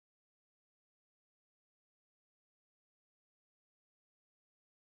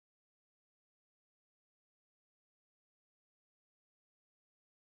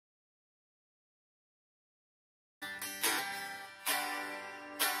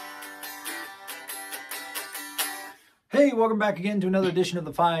Hey, welcome back again to another edition of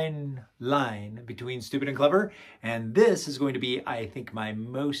The Fine Line Between Stupid and Clever. And this is going to be, I think, my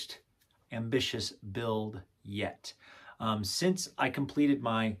most ambitious build yet. Since I completed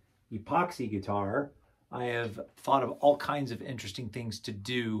my epoxy guitar, I have thought of all kinds of interesting things to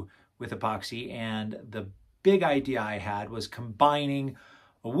do with epoxy. And the big idea I had was combining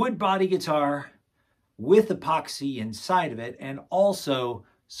a wood body guitar with epoxy inside of it and also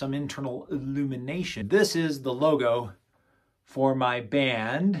some internal illumination. This is the logo for my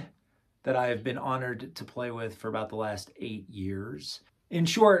band that I have been honored to play with for about the last 8 years. In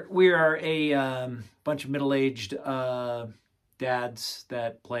short, we are a bunch of middle-aged dads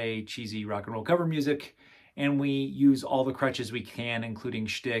that play cheesy rock and roll cover music, and we use all the crutches we can, including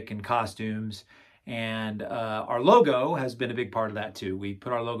shtick and costumes. And our logo has been a big part of that too. We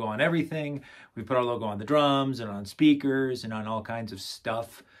put our logo on everything. We put our logo on the drums and on speakers and on all kinds of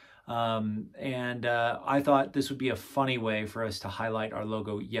stuff. I thought this would be a funny way for us to highlight our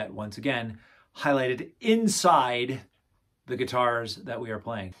logo yet once again, highlighted inside the guitars that we are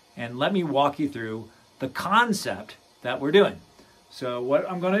playing. And let me walk you through the concept that we're doing. So what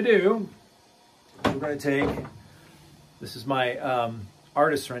I'm going to do, we're going to take, this is my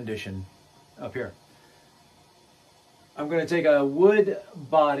artist rendition up here. I'm going to take a wood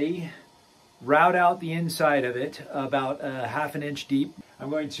body, route out the inside of it about ½ an inch deep. I'm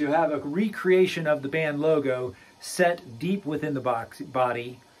going to have a recreation of the band logo set deep within the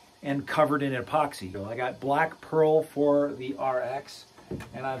body and covered in epoxy. So I got black pearl for the RX,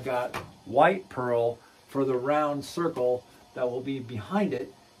 and I've got white pearl for the round circle that will be behind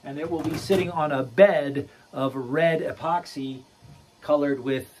it, and it will be sitting on a bed of red epoxy colored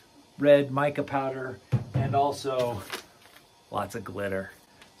with red mica powder and also lots of glitter.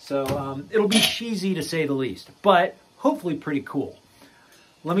 So it'll be cheesy to say the least, but hopefully pretty cool.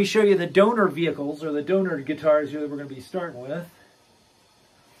 Let me show you the donor vehicles, or the donor guitars here that we're going to be starting with.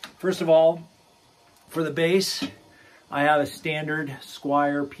 First of all, for the bass, I have a standard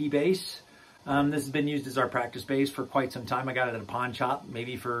Squier P bass. This has been used as our practice bass for quite some time. I got it at a pawn shop,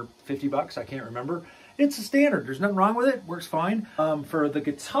 maybe for 50 bucks, I can't remember. It's a standard, there's nothing wrong with it, works fine. For the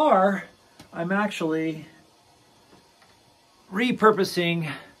guitar, I'm actually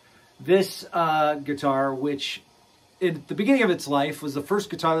repurposing this guitar, which at the beginning of its life was the first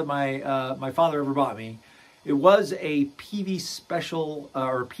guitar that my father ever bought me. It was a PV Special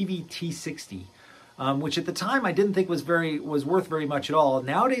or PVT60, which at the time I didn't think was worth very much at all.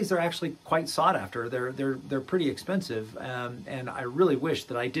 Nowadays they're actually quite sought after. They're pretty expensive, and I really wish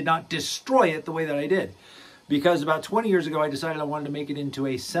that I did not destroy it the way that I did, because about 20 years ago I decided I wanted to make it into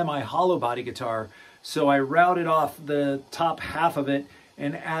a semi-hollow body guitar. So I routed off the top half of it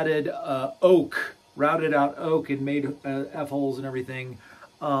and added oak, routed out oak, and made F-holes and everything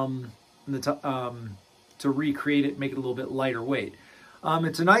to recreate it, make it a little bit lighter weight.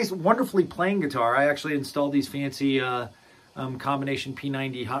 It's a nice, wonderfully playing guitar. I actually installed these fancy combination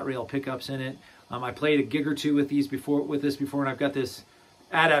P90 hot rail pickups in it. I played a gig or two with this before, and I've got this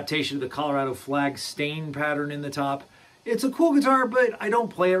adaptation of the Colorado flag stain pattern in the top. It's a cool guitar, but I don't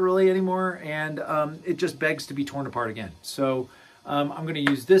play it really anymore, and it just begs to be torn apart again. So I'm going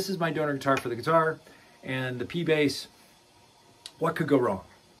to use this as my donor guitar for the guitar, and the P bass. What could go wrong?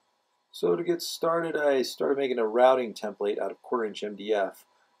 So to get started, I started making a routing template out of 1/4" MDF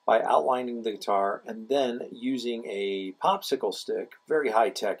by outlining the guitar and then using a popsicle stick, very high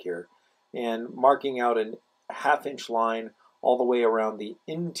tech here, and marking out a ½ inch line all the way around the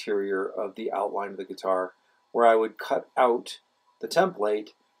interior of the outline of the guitar, where I would cut out the template,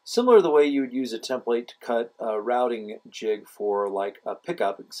 similar to the way you would use a template to cut a routing jig for like a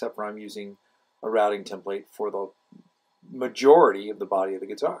pickup, except for I'm using a routing template for the majority of the body of the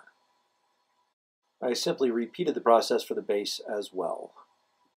guitar. I simply repeated the process for the bass as well.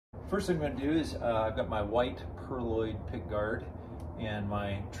 First thing I'm going to do is I've got my white perloid pickguard and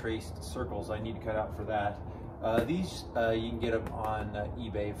my traced circles I need to cut out for that. These you can get them on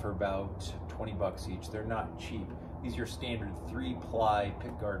eBay for about 20 bucks each. They're not cheap. These are standard 3-ply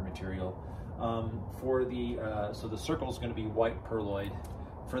pickguard material. So the circle is going to be white perloid.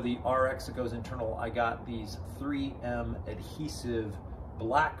 For the RX that goes internal, I got these 3M adhesive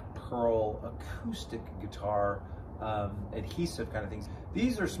black pearl acoustic guitar adhesive kind of things.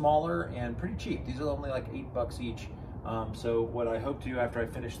 These are smaller and pretty cheap. These are only like 8 bucks each. So what I hope to do after I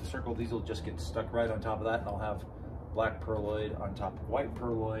finish the circle, these will just get stuck right on top of that, and I'll have black perloid on top of white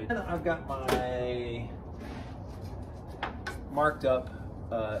perloid. And I've got my marked up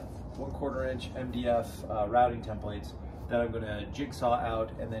 1/4" MDF routing templates that I'm going to jigsaw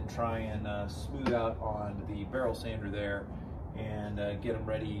out and then try and smooth out on the barrel sander there, and get them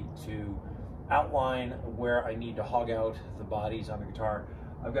ready to outline where I need to hog out the bodies on the guitar.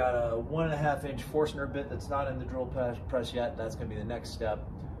 I've got a 1.5 inch Forstner bit that's not in the drill press yet. That's going to be the next step,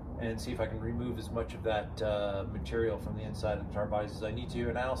 and see if I can remove as much of that material from the inside of the guitar bodies as I need to.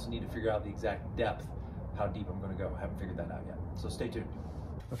 And I also need to figure out the exact depth, how deep I'm going to go. I haven't figured that out yet, so stay tuned.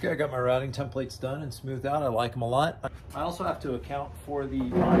 Okay, I got my routing templates done and smoothed out. I like them a lot. I also have to account for the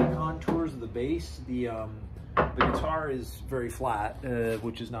body contours of the bass. The guitar is very flat,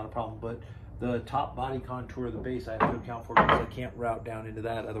 which is not a problem, but the top body contour of the bass I have to account for because I can't route down into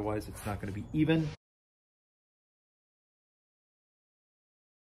that, otherwise it's not going to be even.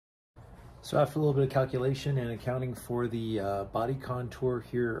 So after a little bit of calculation and accounting for the body contour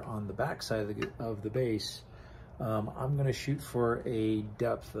here on the back side of the bass, I'm going to shoot for a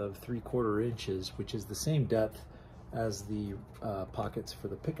depth of 3/4 inches, which is the same depth as the pockets for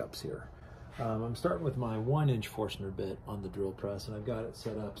the pickups here. I'm starting with my 1 inch Forstner bit on the drill press, and I've got it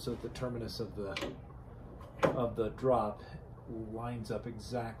set up so that the terminus of the drop lines up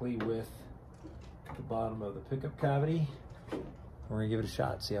exactly with the bottom of the pickup cavity. We're gonna give it a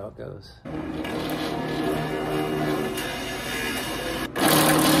shot, see how it goes.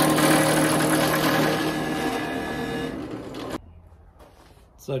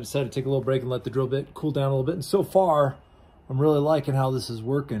 So I decided to take a little break and let the drill bit cool down a little bit, and so far I'm really liking how this is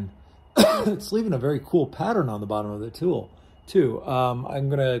working. It's leaving a very cool pattern on the bottom of the tool too. I'm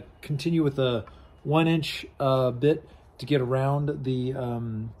gonna continue with a 1 inch bit to get around the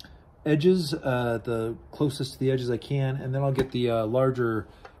edges, the closest to the edges I can, and then I'll get the larger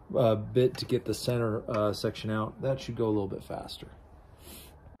bit to get the center section out. That should go a little bit faster.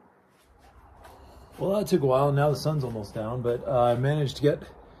 Well, that took a while. Now the sun's almost down, but I managed to get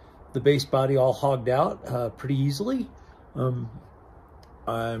the bass body all hogged out pretty easily.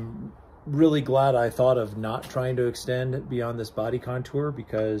 I'm really glad I thought of not trying to extend beyond this body contour,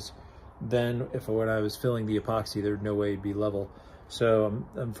 because then when I was filling the epoxy, there'd no way it'd be level. So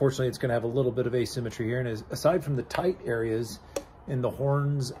unfortunately, it's going to have a little bit of asymmetry here. And aside from the tight areas in the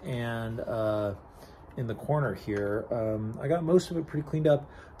horns and in the corner here, I got most of it pretty cleaned up.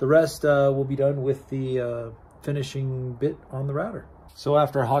 The rest will be done with the finishing bit on the router. So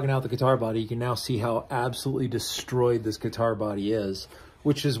after hogging out the guitar body, you can now see how absolutely destroyed this guitar body is,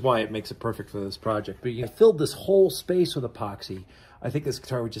 which is why it makes it perfect for this project. But you filled this whole space with epoxy. I think this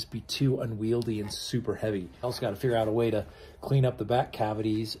guitar would just be too unwieldy and super heavy. I also got to figure out a way to clean up the back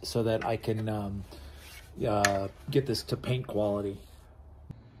cavities so that I can get this to paint quality.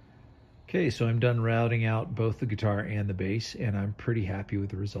 Okay, so I'm done routing out both the guitar and the bass, and I'm pretty happy with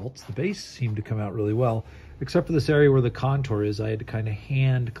the results. The bass seemed to come out really well, except for this area where the contour is. I had to kind of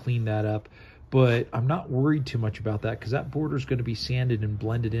hand clean that up, but I'm not worried too much about that because that border is going to be sanded and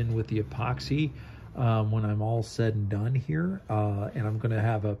blended in with the epoxy when I'm all said and done here, and I'm going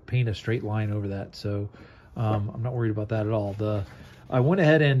to paint a straight line over that, so I'm not worried about that at all. I went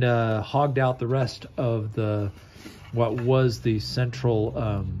ahead and hogged out the rest of what was the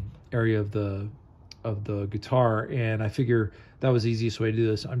central area of the guitar, and I figure that was the easiest way to do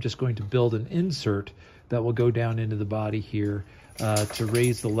this. I'm just going to build an insert that will go down into the body here to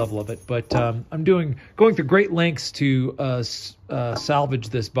raise the level of it. But I'm going through great lengths to salvage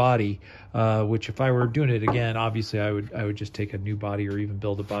this body, which if I were doing it again, obviously I would just take a new body or even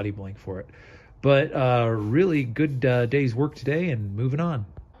build a body blank for it. But really good day's work today, and moving on.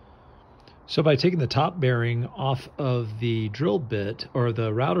 So by taking the top bearing off of the drill bit, or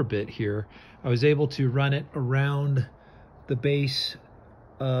the router bit here, I was able to run it around the base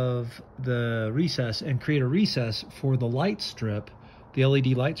of the recess and create a recess for the light strip, the LED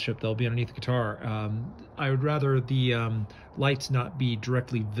light strip that'll be underneath the guitar. I would rather the lights not be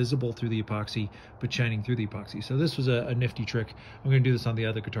directly visible through the epoxy, but shining through the epoxy. So this was a nifty trick. I'm going to do this on the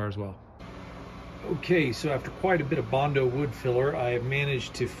other guitar as well. Okay, so after quite a bit of Bondo wood filler, I have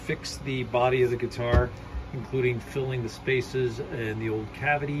managed to fix the body of the guitar, including filling the spaces and the old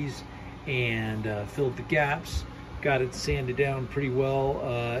cavities, and filled the gaps. Got it sanded down pretty well,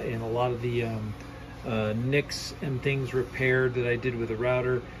 and a lot of the nicks and things repaired that I did with the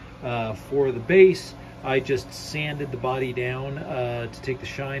router. For the bass, I just sanded the body down to take the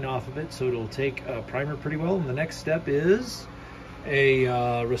shine off of it, so it'll take primer pretty well. And the next step is a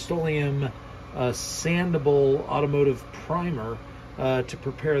Rust-Oleum sandable automotive primer to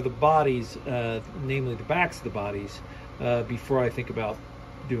prepare the bodies, namely the backs of the bodies, before I think about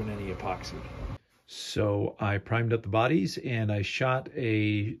doing any epoxy. So I primed up the bodies, and I shot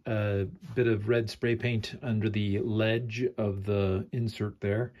a bit of red spray paint under the ledge of the insert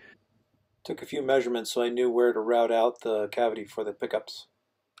there. Took a few measurements so I knew where to route out the cavity for the pickups.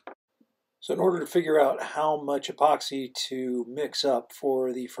 So in order to figure out how much epoxy to mix up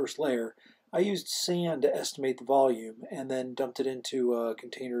for the first layer, I used sand to estimate the volume and then dumped it into a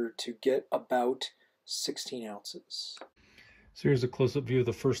container to get about 16 ounces. So here's a close-up view of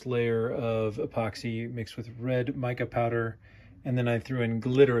the first layer of epoxy mixed with red mica powder, and then I threw in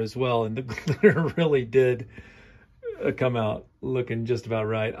glitter as well, and the glitter really did come out looking just about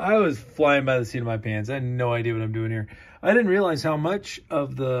right. I was flying by the seat of my pants. I had no idea what I'm doing here. I didn't realize how much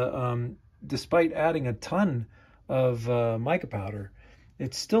of the, despite adding a ton of mica powder,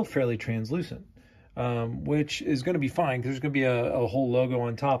 it's still fairly translucent, which is going to be fine because there's going to be a whole logo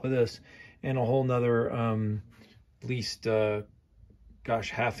on top of this and a whole nother at least,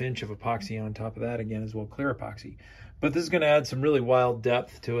 half inch of epoxy on top of that again as well, clear epoxy. But this is going to add some really wild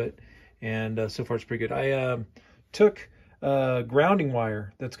depth to it, and so far it's pretty good. I took grounding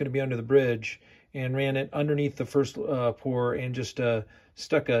wire that's going to be under the bridge and ran it underneath the first pour and just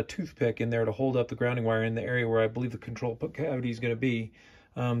stuck a toothpick in there to hold up the grounding wire in the area where I believe the control cavity is going to be.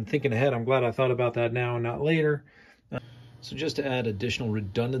 Thinking ahead, I'm glad I thought about that now and not later. So just to add additional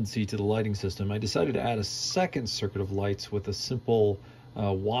redundancy to the lighting system, I decided to add a second circuit of lights with a simple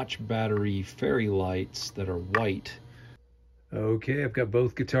watch battery fairy lights that are white. Okay, I've got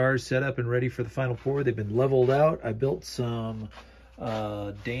both guitars set up and ready for the final pour. They've been leveled out. I built some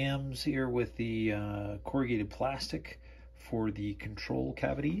dams here with the corrugated plastic for the control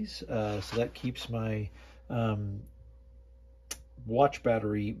cavities. So that keeps my watch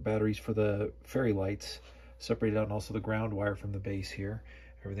batteries for the fairy lights separated out, and also the ground wire from the base here.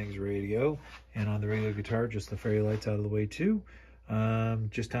 Everything's ready to go. And on the regular guitar, just the fairy lights out of the way too.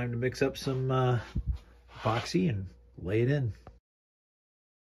 Just time to mix up some epoxy and lay it in.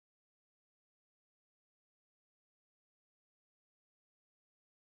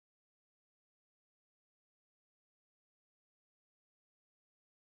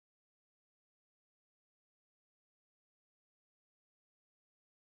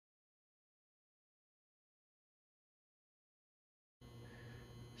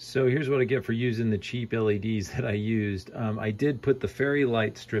 So here's what I get for using the cheap LEDs that I used. I did put the fairy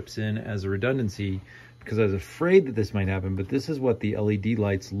light strips in as a redundancy because I was afraid that this might happen, but this is what the LED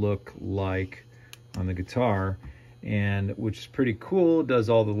lights look like on the guitar, and which is pretty cool. It does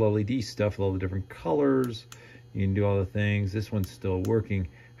all the LED stuff with all the different colors. You can do all the things. This one's still working.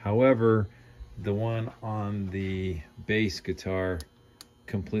 However, the one on the bass guitar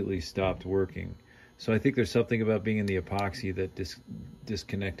completely stopped working. So I think there's something about being in the epoxy that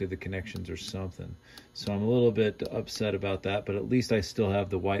disconnected the connections or something. So I'm a little bit upset about that, but at least I still have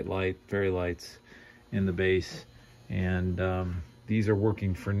the white light, fairy lights in the bass. And these are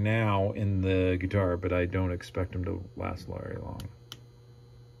working for now in the guitar, but I don't expect them to last very long.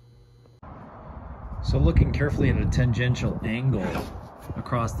 So looking carefully at a tangential angle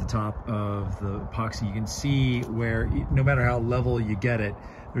across the top of the epoxy, you can see where no matter how level you get it,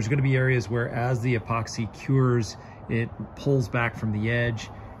 there's going to be areas where as the epoxy cures, it pulls back from the edge,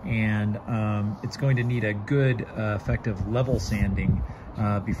 and it's going to need a good effective level sanding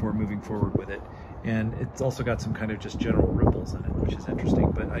before moving forward with it. And it's also got some kind of just general ripples in it, which is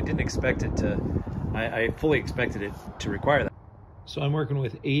interesting, but I didn't expect it to, I fully expected it to require that. So I'm working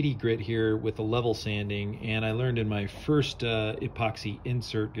with 80 grit here with the level sanding, and I learned in my first epoxy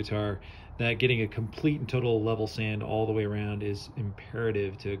insert guitar that getting a complete and total level sand all the way around is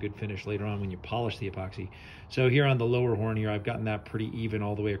imperative to a good finish later on when you polish the epoxy. So here on the lower horn here, I've gotten that pretty even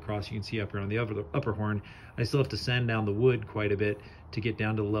all the way across. You can see up here on the upper horn, I still have to sand down the wood quite a bit to get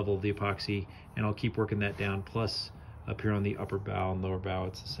down to the level of the epoxy, and I'll keep working that down. Plus up here on the upper bow and lower bow,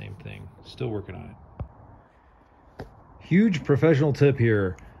 it's the same thing. Still working on it. Huge professional tip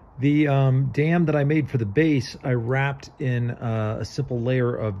here. The dam that I made for the base, I wrapped in a simple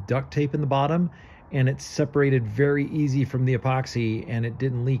layer of duct tape in the bottom, and it separated very easy from the epoxy, and it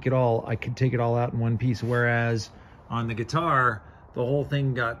didn't leak at all. I could take it all out in one piece, whereas on the guitar, the whole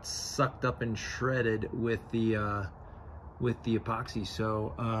thing got sucked up and shredded with the epoxy.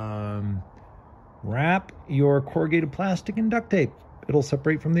 So wrap your corrugated plastic in duct tape. It'll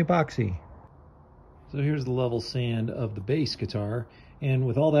separate from the epoxy. So here's the level sand of the bass guitar. And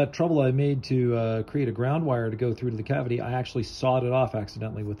with all that trouble I made to create a ground wire to go through to the cavity, I actually sawed it off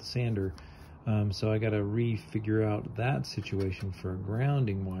accidentally with the sander. So I got to refigure out that situation for a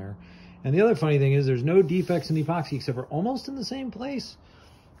grounding wire. And the other funny thing is there's no defects in the epoxy except for almost in the same place.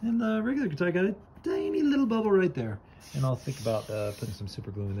 And the regular guitar got a tiny little bubble right there. And I'll think about putting some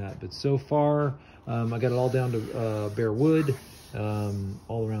super glue in that. But so far, I got it all down to bare wood,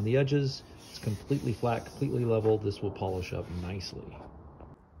 all around the edges. It's completely flat, completely level. This will polish up nicely.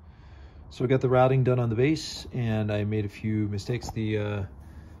 So I got the routing done on the bass, and I made a few mistakes. The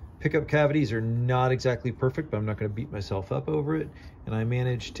pickup cavities are not exactly perfect, but I'm not going to beat myself up over it. And I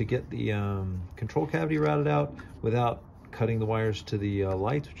managed to get the control cavity routed out without cutting the wires to the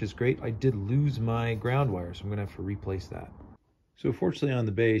lights, which is great. I did lose my ground wire, so I'm going to have to replace that. So fortunately on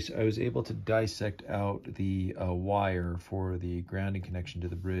the base, I was able to dissect out the wire for the grounding connection to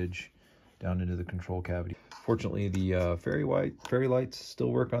the bridge down into the control cavity. Fortunately, the fairy lights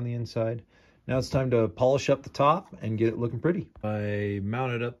still work on the inside. Now it's time to polish up the top and get it looking pretty. I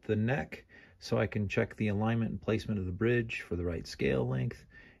mounted up the neck so I can check the alignment and placement of the bridge for the right scale length.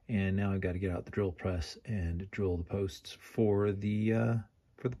 And now I've got to get out the drill press and drill the posts for the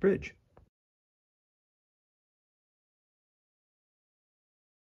bridge.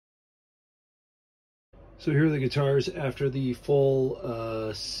 So here are the guitars after the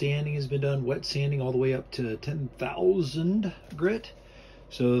full sanding has been done, wet sanding all the way up to 10,000 grit.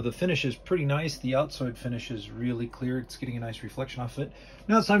 So the finish is pretty nice. The outside finish is really clear. It's getting a nice reflection off it.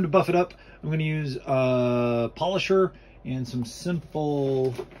 Now it's time to buff it up. I'm going to use a polisher and some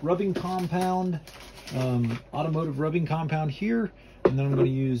simple rubbing compound, automotive rubbing compound here. And then I'm going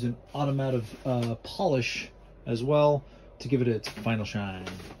to use an automotive polish as well to give it its final shine.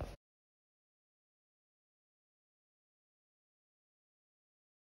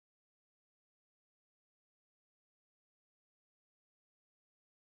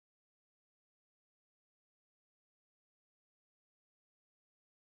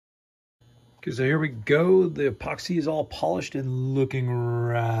 Okay, so here we go. The epoxy is all polished and looking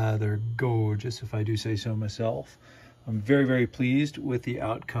rather gorgeous, if I do say so myself. I'm very, very pleased with the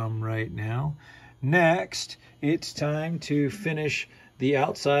outcome right now. Next, it's time to finish the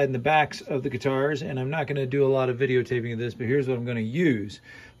outside and the backs of the guitars, and I'm not going to do a lot of videotaping of this, but here's what I'm going to use.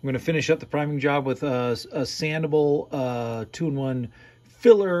 I'm going to finish up the priming job with a sandable 2-in-1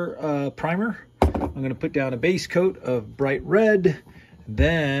 filler primer. I'm going to put down a base coat of bright red.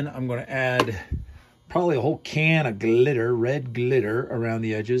 Then I'm going to add probably a whole can of glitter, red glitter around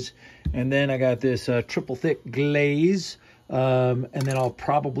the edges. And then I got this triple thick glaze. And then I'll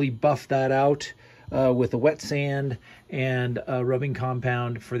probably buff that out with a wet sand and a rubbing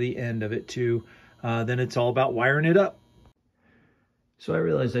compound for the end of it too. Then it's all about wiring it up. So I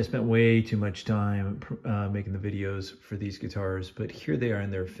realized I spent way too much time making the videos for these guitars, but here they are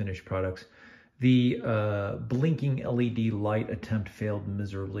in their finished products. The blinking LED light attempt failed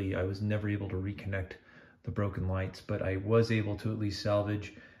miserably. I was never able to reconnect the broken lights, but I was able to at least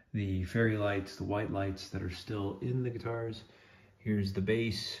salvage the fairy lights, the white lights that are still in the guitars. Here's the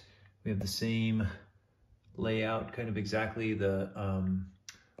bass. We have the same layout, kind of exactly. The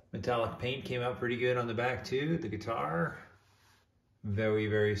metallic paint came out pretty good on the back too. The guitar, very,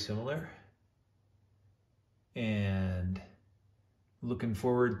 very similar. And looking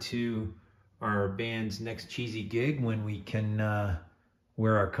forward to our band's next cheesy gig when we can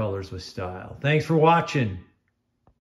wear our colors with style. Thanks for watching.